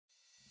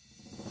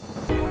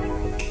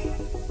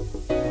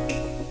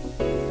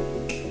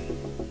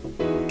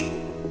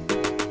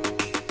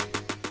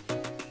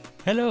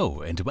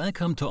Hello and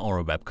welcome to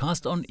our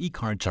webcast on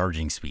eCar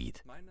Charging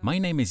Suite. My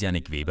name is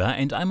Yannick Weber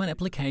and I'm an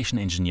application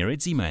engineer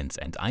at Siemens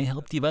and I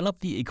help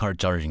develop the eCar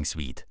Charging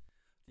Suite.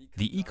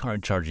 The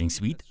eCar Charging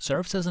Suite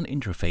serves as an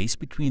interface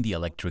between the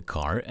electric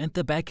car and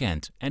the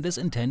backend and is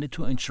intended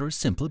to ensure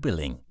simple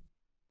billing.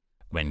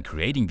 When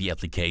creating the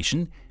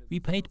application, we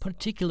paid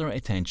particular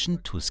attention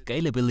to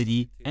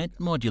scalability and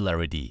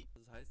modularity.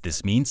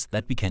 This means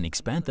that we can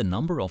expand the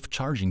number of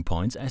charging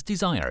points as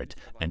desired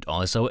and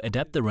also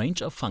adapt the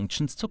range of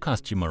functions to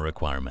customer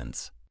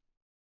requirements.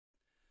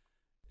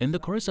 In the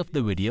course of the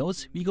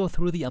videos, we go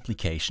through the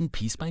application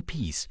piece by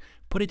piece,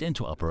 put it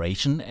into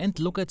operation and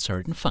look at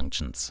certain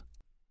functions.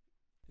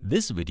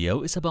 This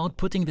video is about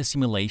putting the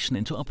simulation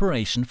into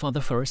operation for the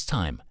first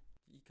time.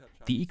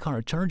 The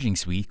eCar Charging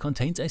Suite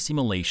contains a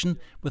simulation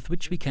with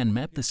which we can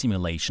map the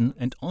simulation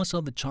and also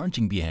the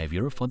charging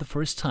behavior for the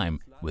first time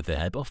with the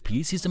help of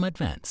PLC Sim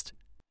Advanced.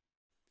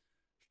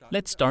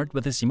 Let's start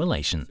with the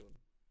simulation.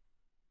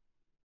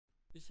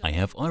 I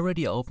have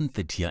already opened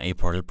the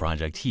TIA-Portal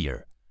project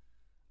here.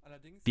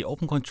 The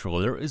Open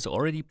Controller is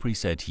already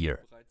preset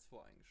here.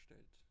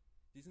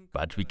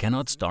 But we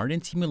cannot start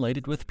and simulate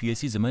it with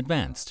PLC Sim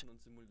Advanced.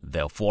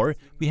 Therefore,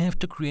 we have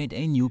to create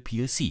a new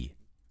PLC.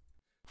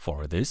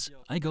 For this,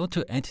 I go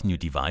to Add New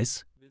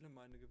Device,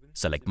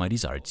 select my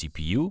desired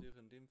CPU,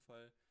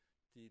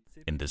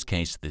 in this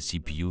case the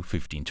CPU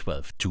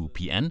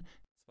 1512-2PN,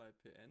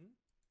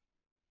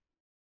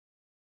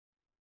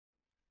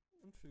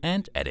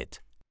 and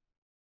edit.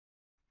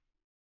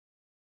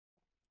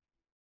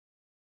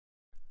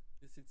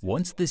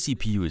 Once the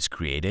CPU is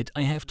created,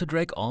 I have to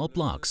drag all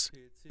blocks,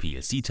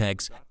 PLC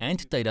tags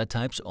and data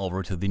types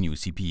over to the new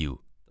CPU.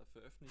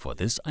 For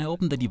this, I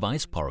open the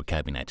device power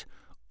cabinet,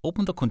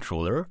 open the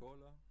controller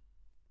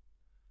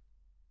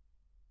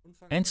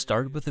and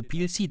start with the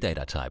PLC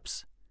data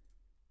types.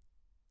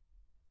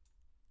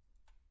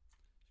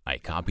 I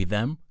copy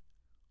them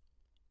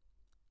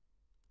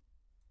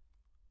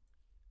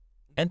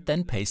and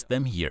then paste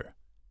them here.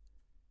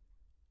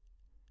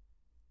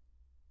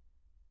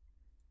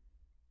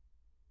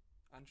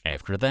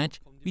 After that,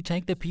 we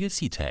take the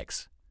PLC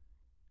tags.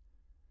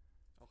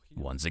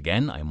 Once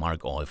again, I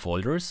mark all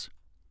folders,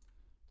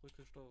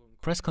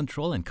 press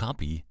Ctrl and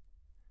copy,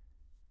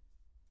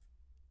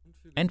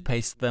 and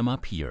paste them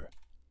up here.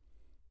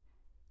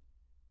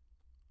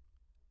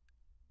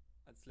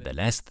 The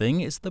last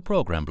thing is the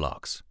program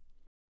blocks.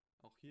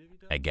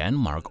 Again,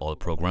 mark all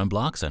program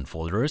blocks and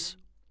folders,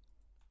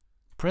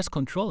 press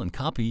Ctrl and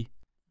copy,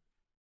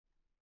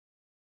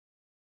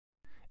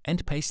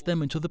 and paste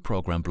them into the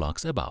program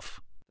blocks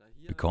above.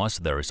 Because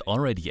there is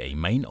already a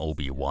main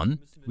OB1,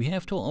 we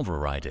have to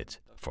override it.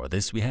 For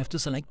this, we have to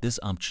select this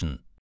option.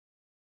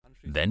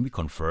 Then we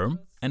confirm,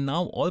 and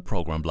now all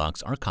program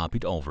blocks are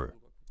copied over.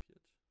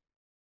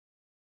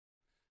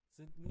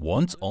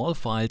 Once all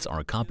files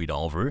are copied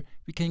over,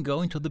 we can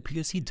go into the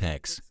PLC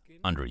tags,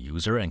 under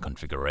User and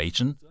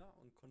Configuration,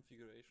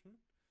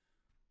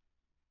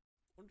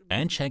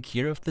 and check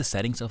here if the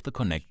settings of the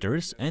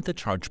connectors and the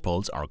charge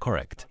poles are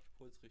correct.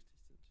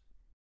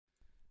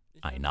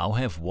 I now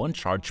have one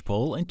charge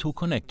pole and two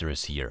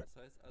connectors here.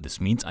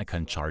 This means I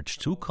can charge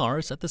two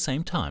cars at the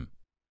same time.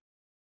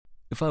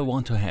 If I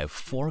want to have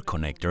 4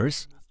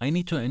 connectors, I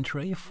need to enter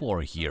a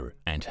 4 here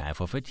and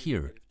half of it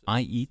here,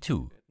 i.e.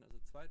 2.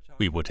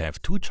 We would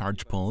have 2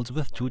 charge poles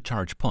with 2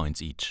 charge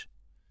points each.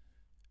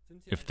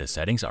 If the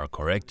settings are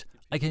correct,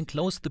 I can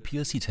close the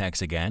PLC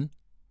tags again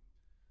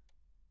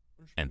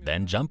and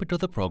then jump into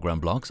the program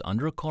blocks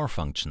under Core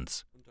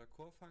Functions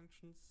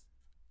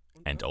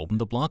and open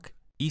the block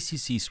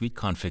ECC Suite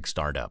Config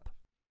Startup.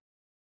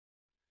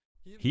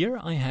 Here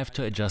I have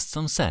to adjust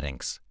some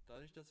settings.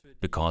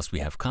 Because we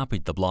have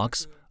copied the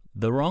blocks,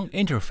 the wrong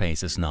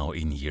interface is now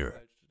in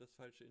here.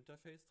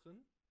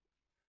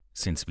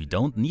 Since we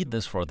don't need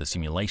this for the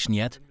simulation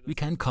yet, we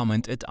can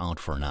comment it out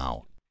for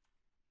now.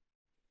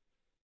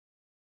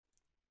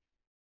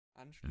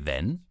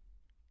 Then,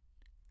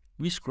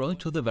 we scroll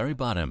to the very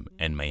bottom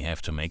and may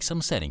have to make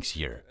some settings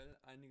here.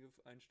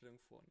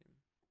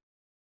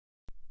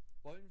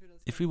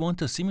 If we want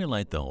to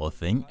simulate the whole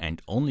thing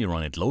and only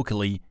run it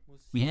locally,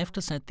 we have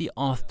to set the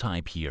auth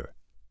type here.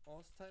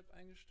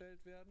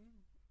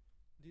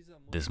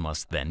 This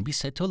must then be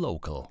set to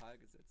local.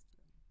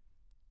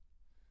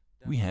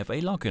 We have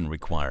a login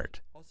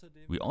required.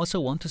 We also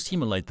want to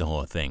simulate the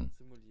whole thing.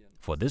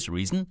 For this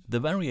reason, the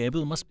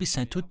variable must be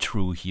set to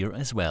true here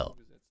as well.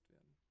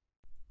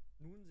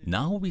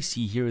 Now we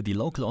see here the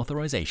local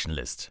authorization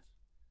list.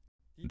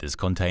 This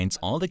contains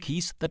all the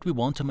keys that we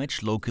want to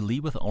match locally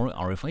with our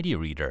RFID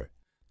reader.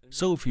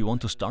 So if we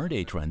want to start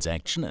a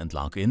transaction and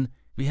log in,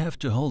 we have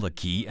to hold a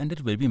key and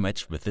it will be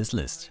matched with this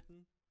list.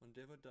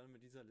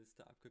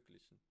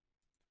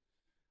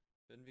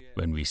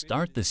 When we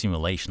start the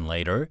simulation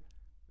later,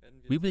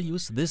 we will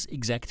use this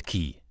exact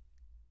key.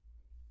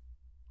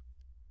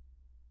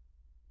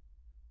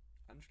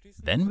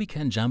 Then we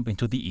can jump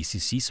into the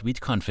ECC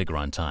Suite Config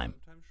runtime.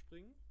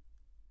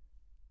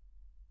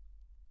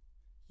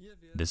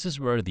 This is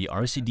where the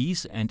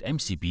RCDs and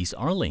MCBs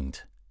are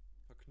linked.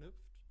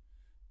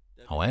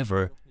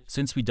 However,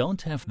 since we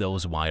don't have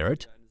those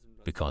wired,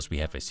 because we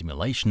have a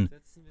simulation,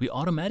 we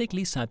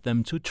automatically set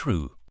them to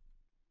true.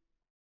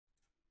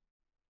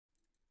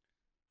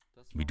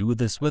 We do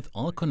this with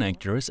all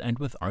connectors and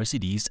with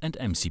RCDs and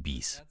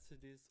MCBs.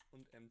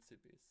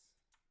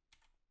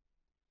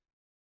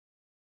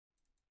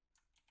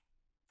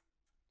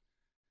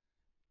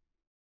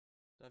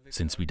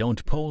 Since we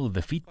don't poll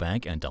the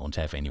feedback and don't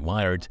have any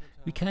wired,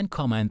 we can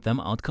comment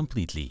them out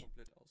completely.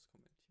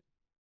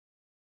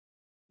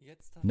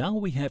 Now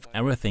we have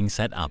everything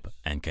set up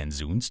and can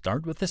soon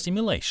start with the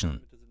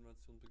simulation.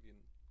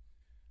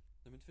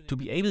 To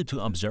be able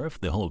to observe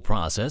the whole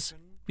process,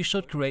 we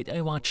should create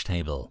a watch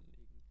table.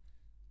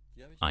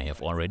 I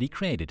have already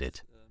created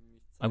it.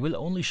 I will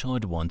only show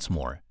it once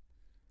more.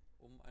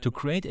 To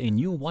create a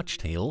new watch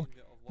table,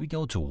 we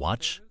go to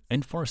Watch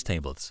and Force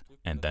Tables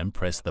and then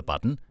press the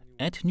button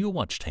Add New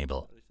Watch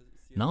Table.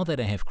 Now that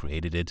I have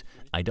created it,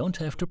 I don't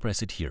have to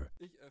press it here.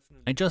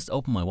 I just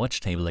open my watch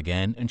table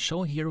again and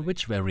show here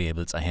which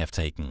variables I have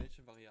taken.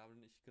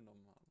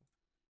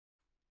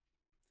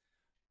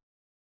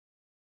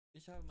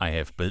 I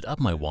have built up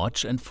my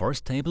watch and force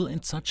table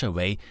in such a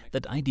way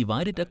that I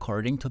divide it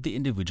according to the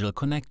individual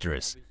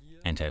connectors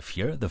and have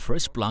here the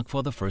first block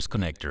for the first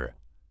connector.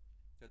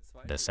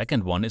 The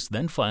second one is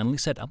then finally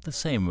set up the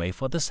same way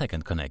for the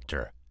second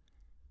connector.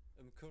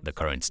 The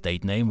current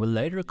state name will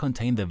later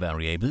contain the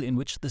variable in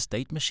which the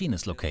state machine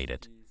is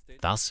located,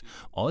 thus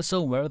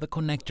also where the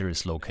connector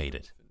is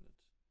located.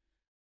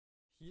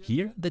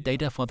 Here the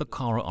data for the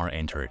car are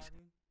entered.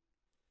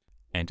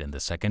 And in the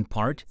second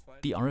part,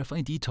 the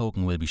RFID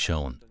token will be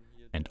shown,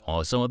 and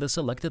also the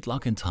selected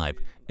login type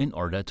in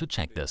order to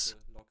check this.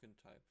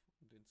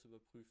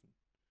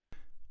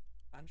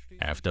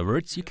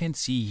 Afterwards, you can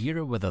see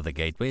here whether the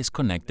gateway is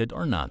connected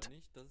or not,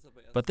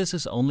 but this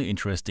is only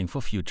interesting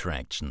for future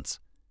actions.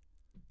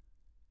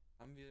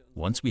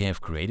 Once we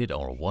have created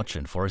our watch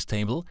and force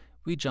table,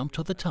 we jump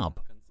to the top,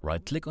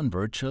 right-click on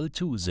Virtual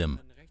 2 SIM,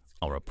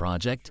 our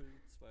project,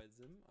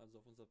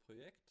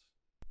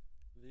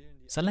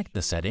 select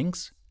the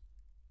settings,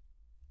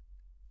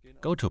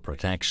 go to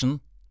Protection,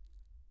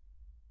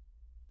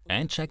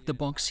 and check the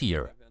box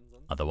here,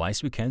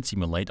 otherwise we can't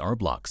simulate our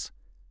blocks.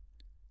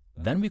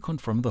 Then we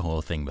confirm the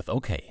whole thing with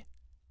OK.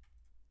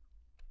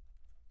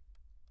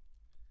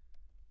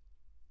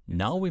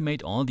 Now we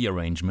made all the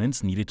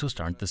arrangements needed to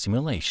start the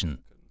simulation.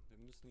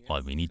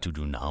 All we need to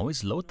do now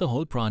is load the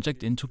whole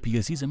project into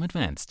PLC SIM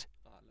Advanced.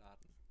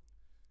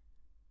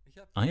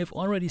 I have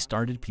already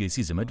started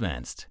PLC SIM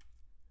Advanced.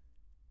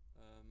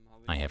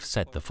 I have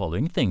set the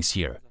following things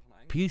here.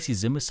 PLC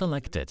SIM is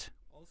selected.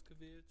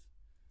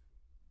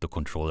 The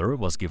controller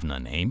was given a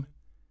name,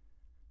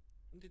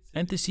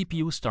 and the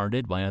CPU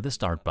started via the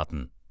Start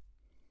button.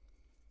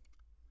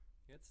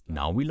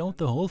 Now we load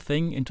the whole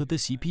thing into the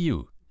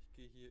CPU.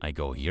 I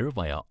go here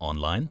via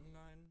Online,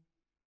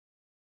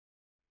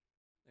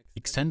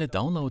 Extended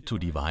Download to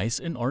Device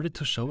in order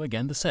to show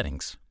again the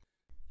settings.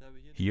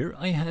 Here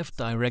I have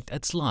Direct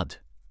at Slot,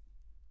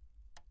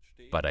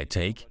 but I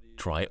take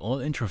Try All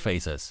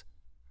Interfaces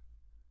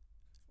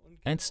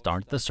and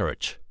start the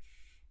search.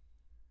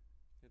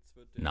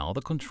 Now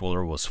the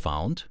controller was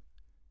found,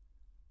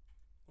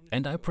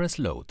 and I press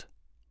Load.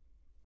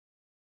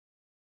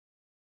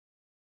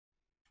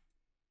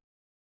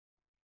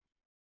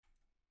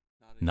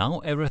 Now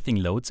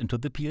everything loads into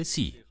the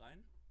PLC.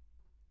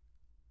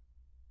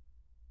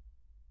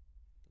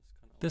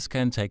 This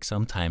can take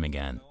some time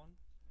again.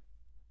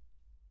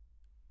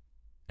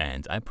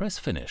 And I press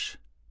Finish.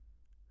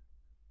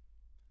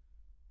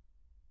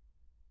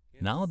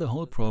 Now the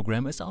whole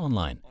program is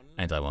online,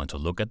 and I want to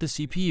look at the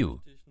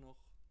CPU.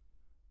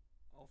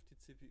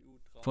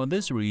 For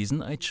this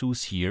reason, I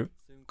choose here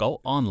Go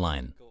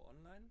Online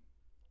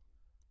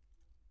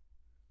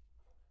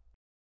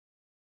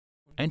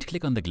and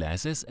click on the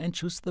glasses and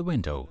choose the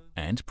window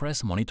and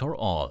press Monitor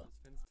All.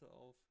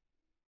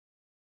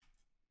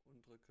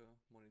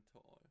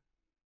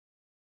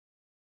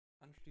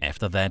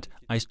 After that,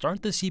 I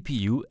start the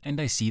CPU and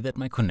I see that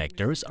my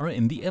connectors are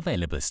in the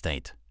available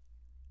state.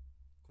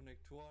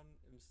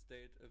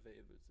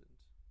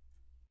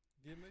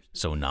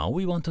 So now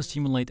we want to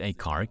simulate a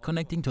car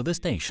connecting to the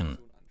station.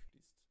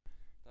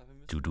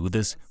 To do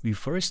this, we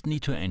first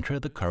need to enter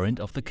the current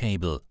of the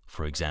cable,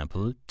 for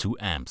example, 2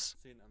 amps.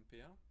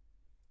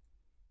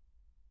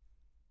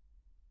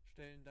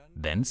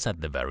 Then set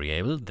the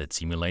variable that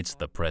simulates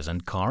the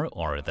present car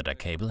or that a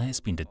cable has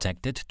been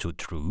detected to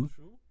true,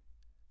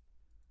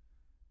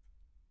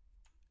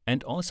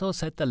 and also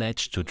set the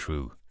latch to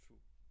true.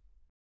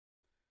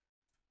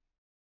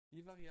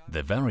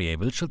 The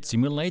variable should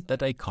simulate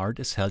that a card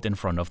is held in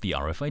front of the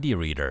RFID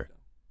reader.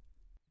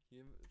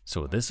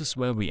 So this is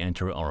where we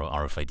enter our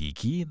RFID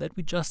key that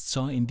we just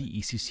saw in the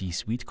ECC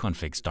Suite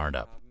Config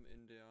Startup.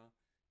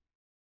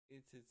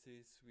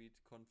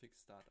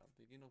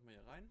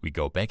 We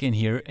go back in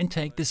here and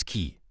take this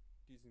key,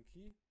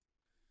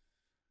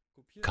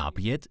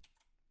 copy it,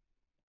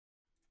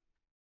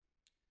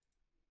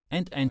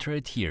 and enter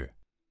it here.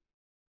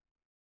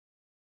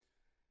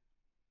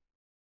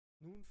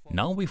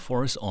 Now we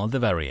force all the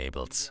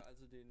variables.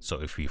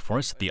 So if we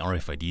force the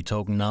RFID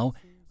token now,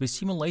 we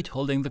simulate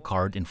holding the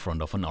card in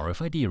front of an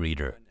RFID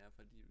reader.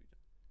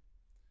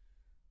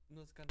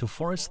 To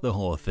force the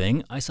whole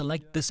thing, I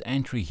select this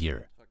entry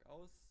here.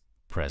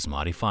 Press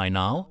Modify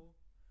Now.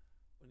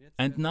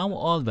 And now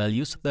all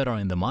values that are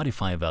in the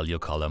Modify Value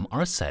column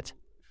are set.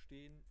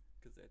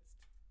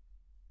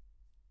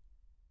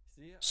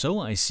 So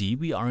I see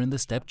we are in the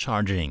step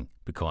charging,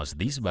 because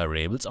these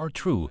variables are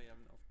true,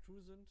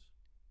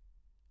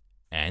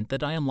 and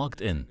that I am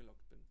logged in.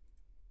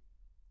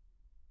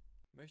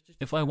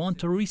 If I want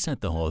to reset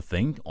the whole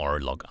thing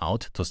or log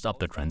out to stop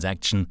the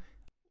transaction,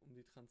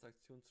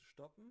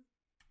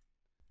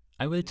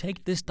 I will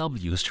take this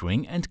W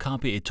string and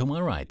copy it to my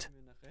right.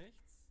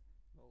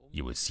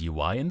 You will see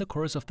why in the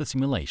course of the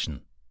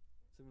simulation.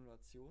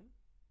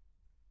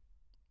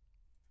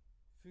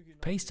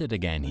 Paste it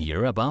again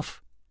here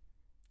above,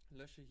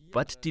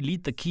 but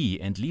delete the key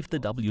and leave the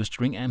W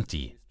string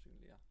empty.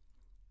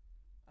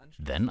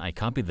 Then I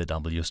copy the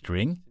W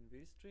string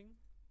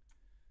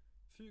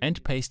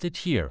and paste it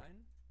here.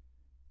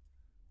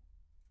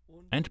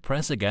 And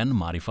press again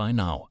Modify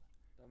Now.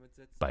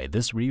 By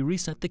this we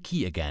reset the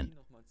key again.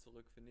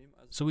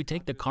 So we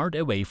take the card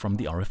away from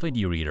the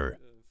RFID reader.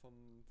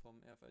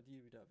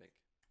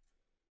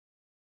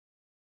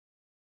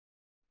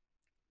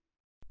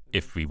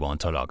 If we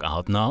want to log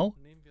out now,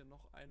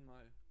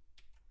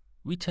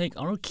 we take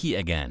our key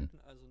again,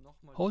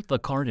 hold the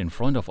card in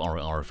front of our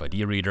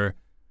RFID reader,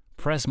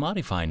 press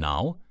Modify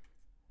Now,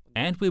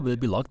 and we will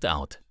be logged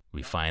out.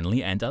 We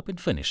finally end up in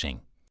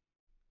finishing.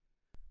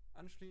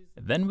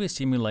 Then we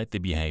simulate the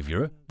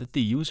behavior that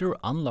the user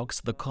unlocks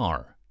the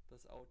car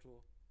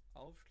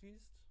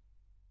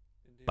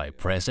by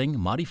pressing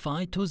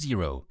Modify to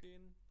 0.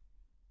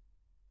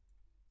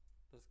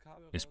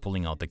 Is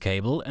pulling out the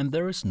cable and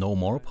there is no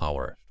more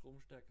power.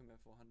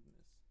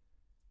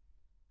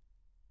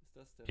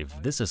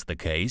 If this is the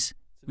case,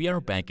 we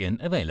are back in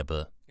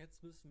available.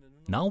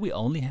 Now we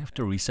only have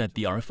to reset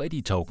the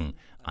RFID token,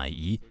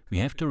 i.e. we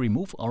have to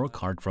remove our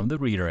card from the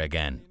reader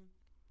again.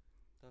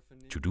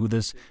 To do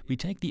this, we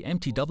take the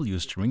empty W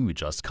string we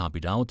just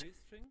copied out,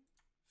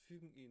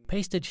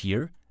 paste it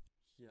here,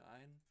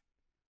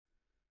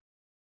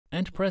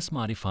 and press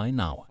Modify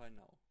Now.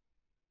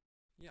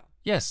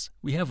 Yes,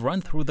 we have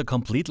run through the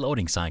complete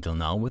loading cycle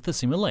now with the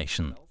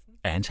simulation,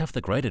 and have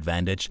the great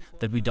advantage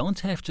that we don't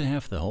have to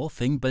have the whole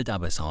thing built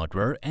up as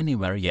hardware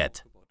anywhere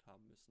yet.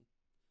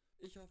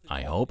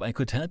 I hope I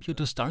could help you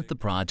to start the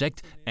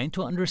project and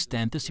to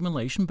understand the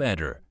simulation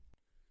better.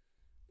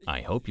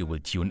 I hope you will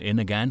tune in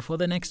again for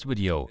the next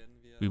video.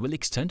 We will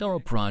extend our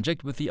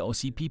project with the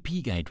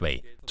OCPP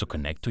gateway to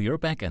connect to your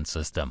backend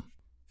system.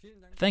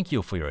 Thank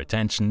you for your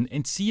attention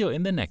and see you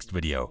in the next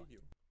video.